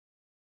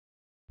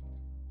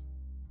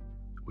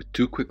With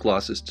two quick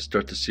losses to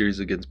start the series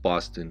against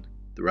Boston,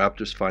 the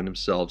Raptors find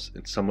themselves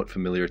in somewhat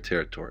familiar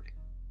territory.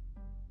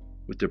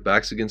 With their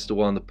backs against the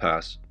wall in the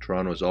past,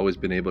 Toronto has always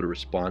been able to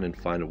respond and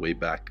find a way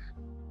back.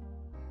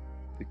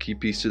 The key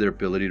piece to their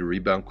ability to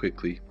rebound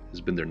quickly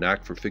has been their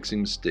knack for fixing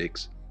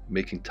mistakes and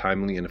making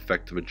timely and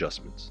effective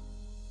adjustments.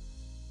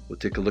 We'll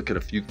take a look at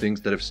a few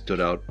things that have stood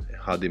out and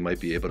how they might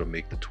be able to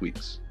make the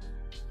tweaks.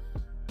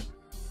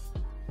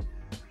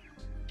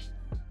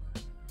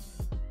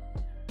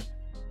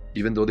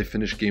 Even though they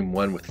finished Game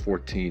 1 with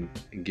 14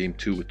 and Game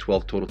 2 with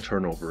 12 total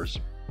turnovers,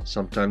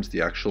 sometimes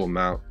the actual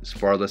amount is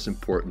far less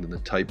important than the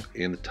type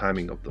and the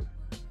timing of them.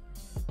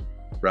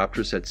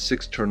 Raptors had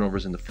 6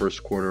 turnovers in the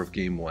first quarter of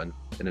Game 1,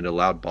 and it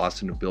allowed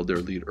Boston to build their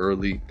lead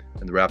early,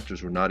 and the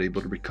Raptors were not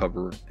able to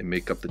recover and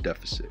make up the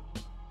deficit.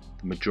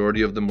 The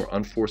majority of them were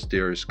unforced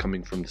errors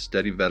coming from the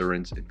steady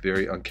veterans in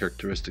very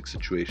uncharacteristic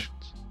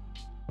situations.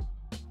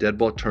 Dead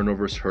ball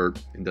turnovers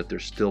hurt in that they're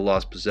still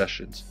lost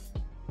possessions,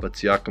 but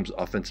Siakam's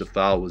offensive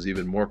foul was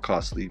even more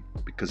costly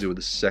because it was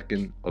the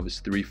second of his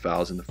 3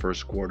 fouls in the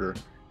first quarter,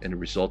 and it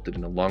resulted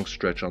in a long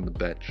stretch on the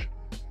bench.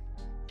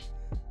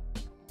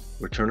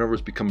 Where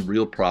turnovers become a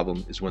real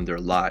problem is when they're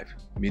live,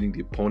 meaning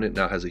the opponent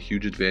now has a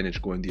huge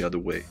advantage going the other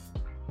way.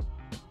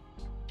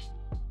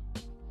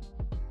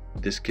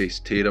 In this case,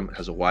 Tatum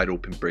has a wide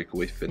open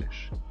breakaway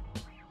finish.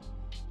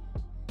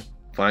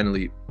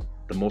 Finally,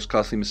 the most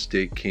costly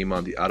mistake came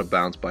on the out of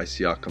bounds by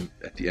Siakam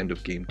at the end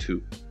of Game 2.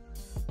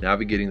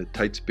 Navigating the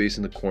tight space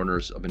in the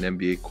corners of an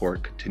NBA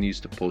court continues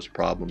to pose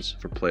problems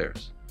for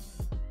players.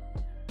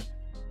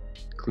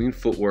 Clean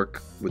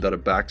footwork without a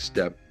back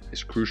step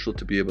is crucial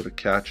to be able to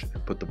catch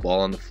and put the ball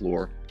on the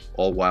floor,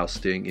 all while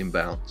staying in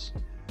bounds.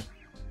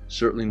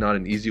 Certainly not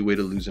an easy way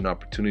to lose an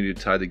opportunity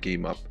to tie the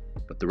game up,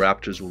 but the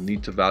Raptors will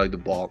need to value the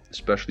ball,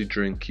 especially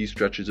during key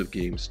stretches of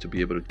games, to be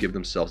able to give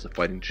themselves a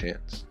fighting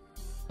chance.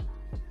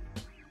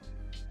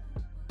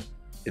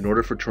 In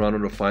order for Toronto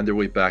to find their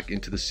way back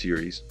into the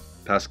series,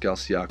 Pascal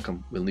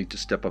Siakam will need to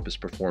step up his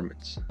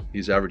performance. He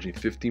is averaging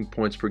 15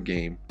 points per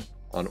game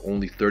on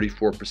only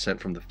 34%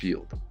 from the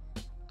field.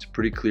 It's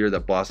pretty clear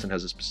that Boston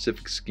has a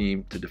specific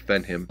scheme to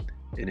defend him,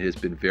 and it has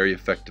been very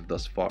effective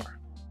thus far.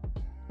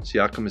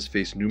 Siakam has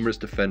faced numerous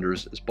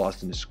defenders as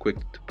Boston is quick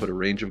to put a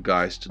range of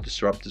guys to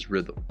disrupt his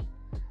rhythm.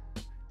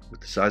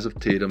 With the size of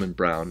Tatum and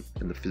Brown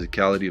and the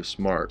physicality of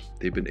Smart,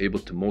 they've been able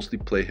to mostly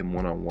play him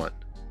one-on-one.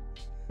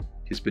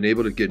 He's been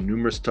able to get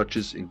numerous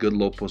touches in good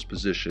low post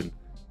position,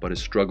 but has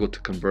struggled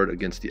to convert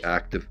against the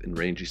active and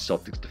rangy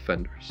Celtics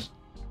defenders.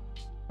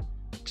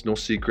 It's no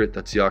secret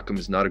that Siakam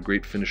is not a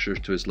great finisher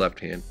to his left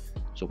hand,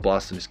 so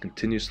Boston is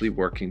continuously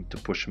working to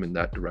push him in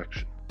that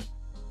direction.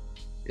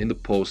 In the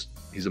post,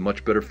 he's a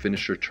much better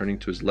finisher turning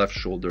to his left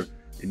shoulder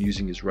and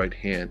using his right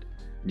hand,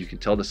 and you can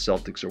tell the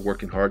Celtics are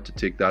working hard to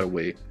take that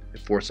away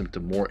and force him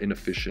to more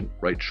inefficient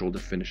right shoulder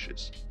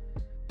finishes.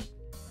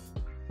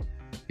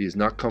 He is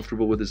not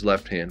comfortable with his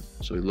left hand,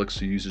 so he looks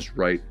to use his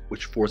right,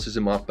 which forces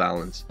him off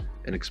balance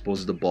and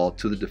exposes the ball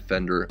to the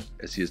defender,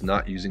 as he is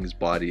not using his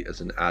body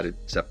as an added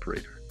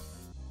separator.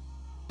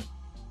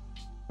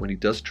 When he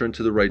does turn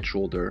to the right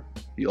shoulder,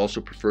 he also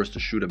prefers to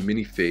shoot a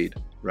mini fade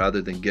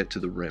rather than get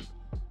to the rim.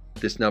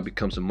 This now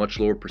becomes a much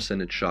lower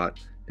percentage shot,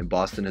 and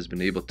Boston has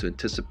been able to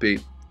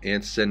anticipate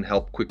and send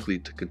help quickly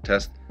to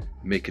contest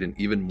and make it an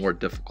even more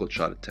difficult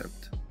shot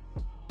attempt.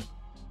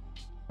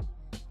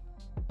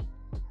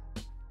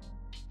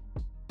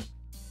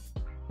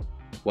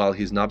 While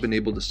he's not been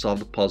able to solve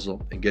the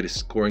puzzle and get his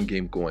scoring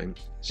game going,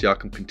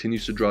 Siakam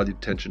continues to draw the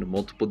attention of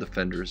multiple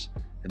defenders,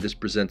 and this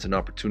presents an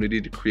opportunity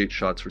to create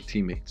shots for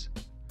teammates.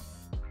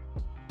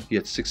 He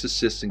had 6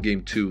 assists in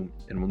Game 2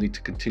 and will need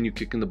to continue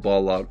kicking the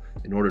ball out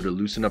in order to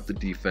loosen up the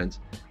defense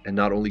and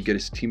not only get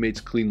his teammates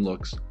clean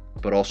looks,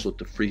 but also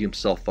to free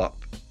himself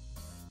up.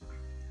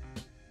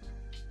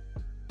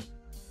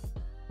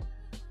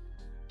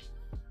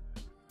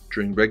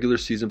 During regular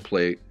season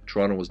play,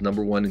 Toronto was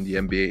number 1 in the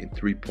NBA in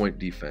 3-point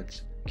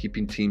defense,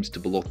 keeping teams to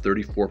below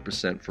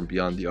 34% from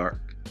beyond the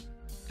arc.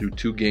 Through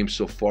 2 games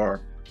so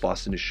far,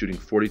 Boston is shooting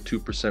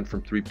 42%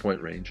 from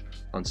 3-point range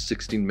on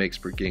 16 makes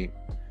per game.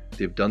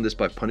 They've done this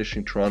by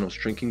punishing Toronto's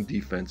shrinking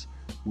defense,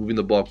 moving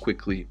the ball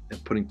quickly,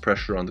 and putting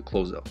pressure on the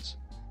closeouts.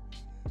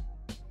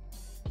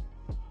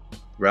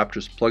 The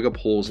Raptors plug up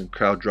holes in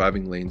crowd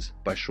driving lanes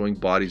by showing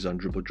bodies on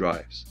dribble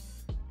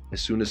drives.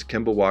 As soon as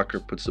Kemba Walker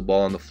puts the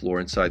ball on the floor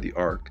inside the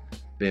arc,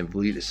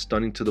 VanVleet is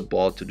stunning to the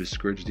ball to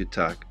discourage the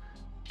attack,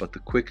 but the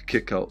quick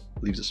kickout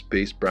leaves a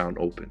space Brown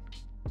open.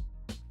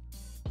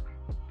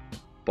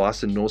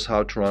 Boston knows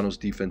how Toronto's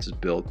defense is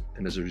built,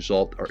 and as a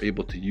result are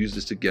able to use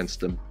this against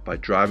them by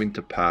driving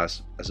to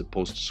pass as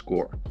opposed to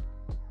score.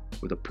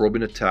 With a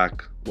probing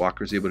attack,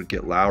 Walker is able to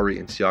get Lowry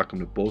and Siakam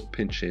to both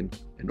pinch in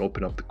and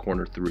open up the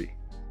corner 3.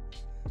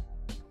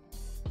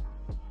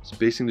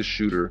 Spacing the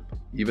shooter,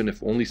 even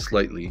if only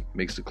slightly,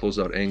 makes the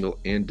closeout angle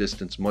and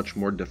distance much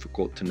more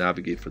difficult to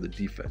navigate for the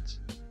defense.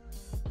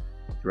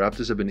 The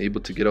Raptors have been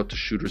able to get out to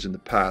shooters in the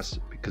past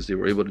because they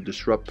were able to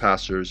disrupt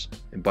passers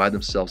and buy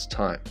themselves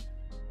time.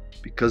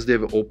 Because they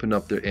have opened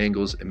up their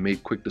angles and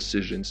made quick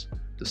decisions,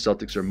 the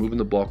Celtics are moving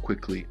the ball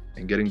quickly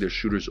and getting their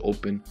shooters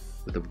open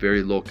with a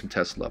very low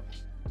contest level.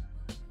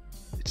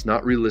 It's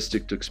not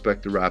realistic to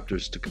expect the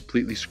Raptors to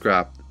completely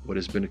scrap what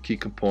has been a key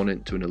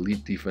component to an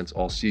elite defense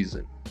all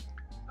season.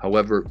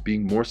 However,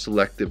 being more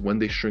selective when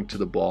they shrink to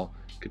the ball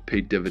could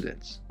pay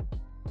dividends.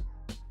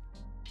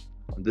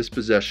 On this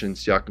possession,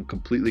 Siakam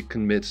completely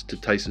commits to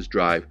Theis's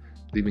drive,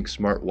 leaving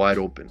Smart wide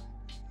open.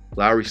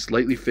 Lowry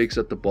slightly fakes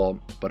at the ball,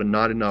 but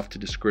not enough to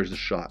discourage the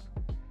shot.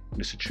 In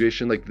a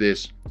situation like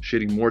this,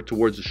 shading more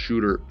towards the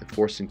shooter and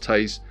forcing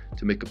Theis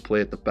to make a play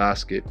at the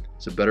basket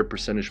is a better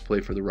percentage play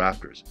for the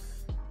Raptors.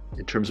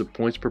 In terms of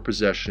points per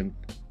possession,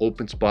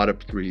 open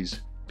spot-up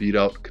threes beat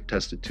out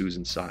contested twos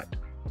inside.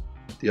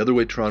 The other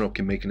way Toronto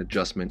can make an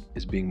adjustment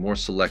is being more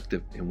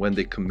selective in when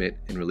they commit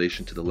in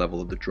relation to the level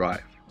of the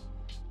drive.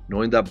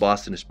 Knowing that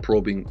Boston is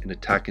probing and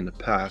attacking the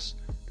pass,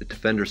 the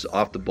defenders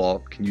off the ball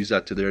can use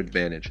that to their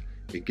advantage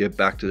and get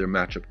back to their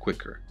matchup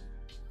quicker.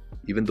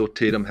 Even though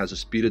Tatum has a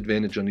speed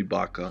advantage on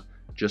Ibaka,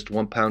 just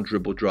 1-pound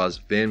dribble draws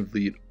Van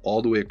Vliet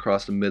all the way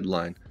across the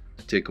midline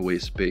to take away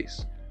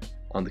space.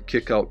 On the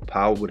kickout,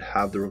 Powell would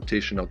have the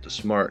rotation out to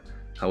Smart.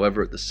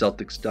 However, the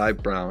Celtics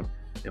dive Brown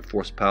and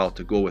force Powell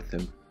to go with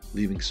him,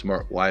 leaving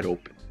Smart wide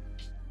open.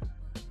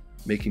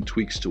 Making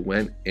tweaks to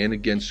when and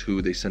against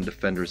who they send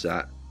defenders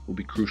at will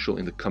be crucial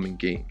in the coming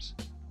games.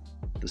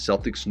 The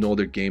Celtics know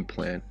their game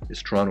plan.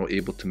 Is Toronto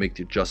able to make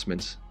the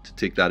adjustments to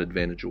take that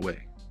advantage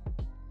away?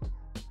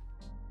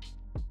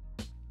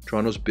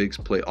 Toronto's bigs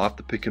play off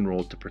the pick and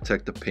roll to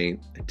protect the paint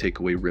and take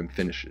away rim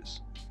finishes.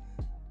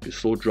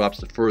 Gasol drops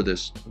the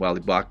furthest, while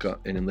Ibaka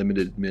and in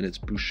limited minutes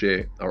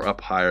Boucher are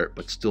up higher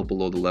but still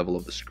below the level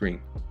of the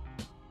screen.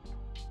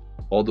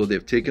 Although they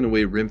have taken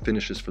away rim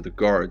finishes for the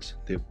guards,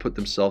 they have put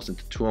themselves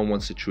into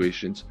 2-on-1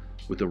 situations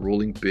with a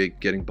rolling big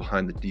getting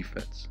behind the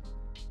defense.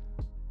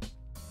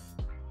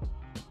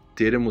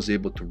 Tatum was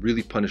able to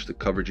really punish the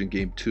coverage in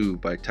Game 2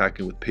 by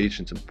attacking with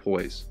patience and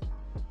poise.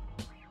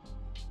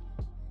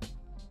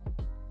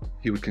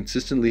 He would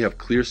consistently have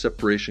clear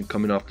separation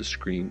coming off the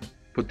screen,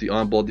 put the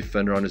on-ball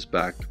defender on his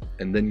back,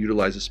 and then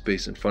utilize the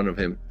space in front of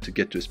him to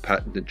get to his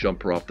patented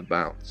jumper off the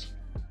bounce.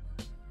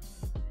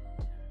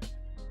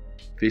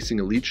 Facing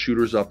elite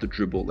shooters off the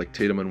dribble like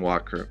Tatum and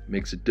Walker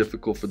makes it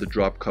difficult for the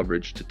drop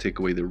coverage to take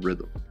away their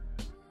rhythm.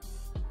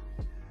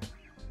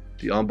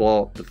 The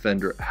on-ball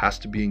defender has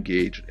to be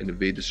engaged and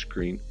evade the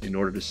screen in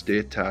order to stay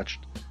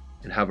attached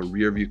and have a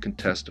rear view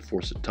contest to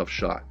force a tough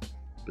shot.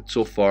 But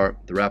so far,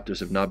 the Raptors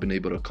have not been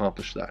able to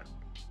accomplish that.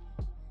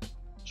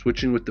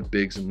 Switching with the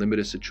bigs in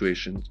limited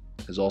situations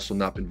has also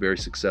not been very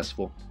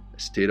successful,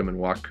 as Tatum and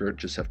Walker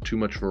just have too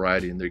much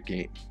variety in their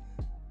game.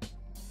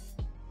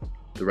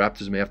 The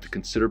Raptors may have to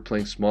consider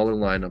playing smaller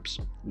lineups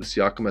with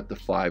Siakam at the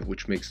 5,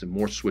 which makes them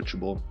more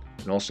switchable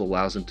and also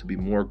allows them to be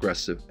more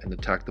aggressive and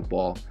attack the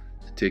ball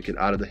to take it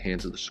out of the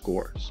hands of the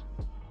scorers.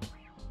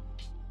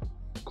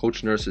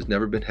 Coach Nurse has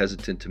never been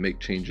hesitant to make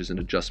changes and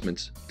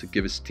adjustments to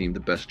give his team the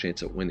best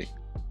chance at winning.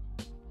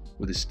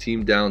 With his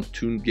team down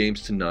 2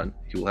 games to none,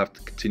 he will have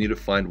to continue to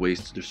find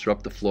ways to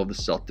disrupt the flow of the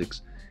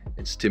Celtics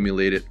and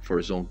stimulate it for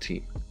his own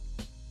team.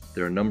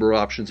 There are a number of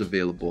options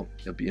available.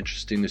 It'll be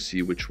interesting to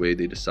see which way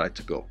they decide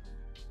to go.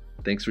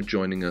 Thanks for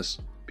joining us.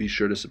 Be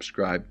sure to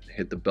subscribe and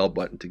hit the bell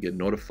button to get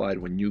notified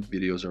when new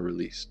videos are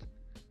released.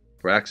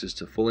 For access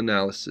to full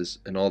analysis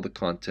and all the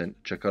content,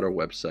 check out our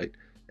website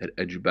at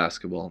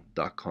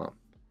EduBasketball.com.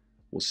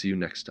 We'll see you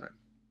next time.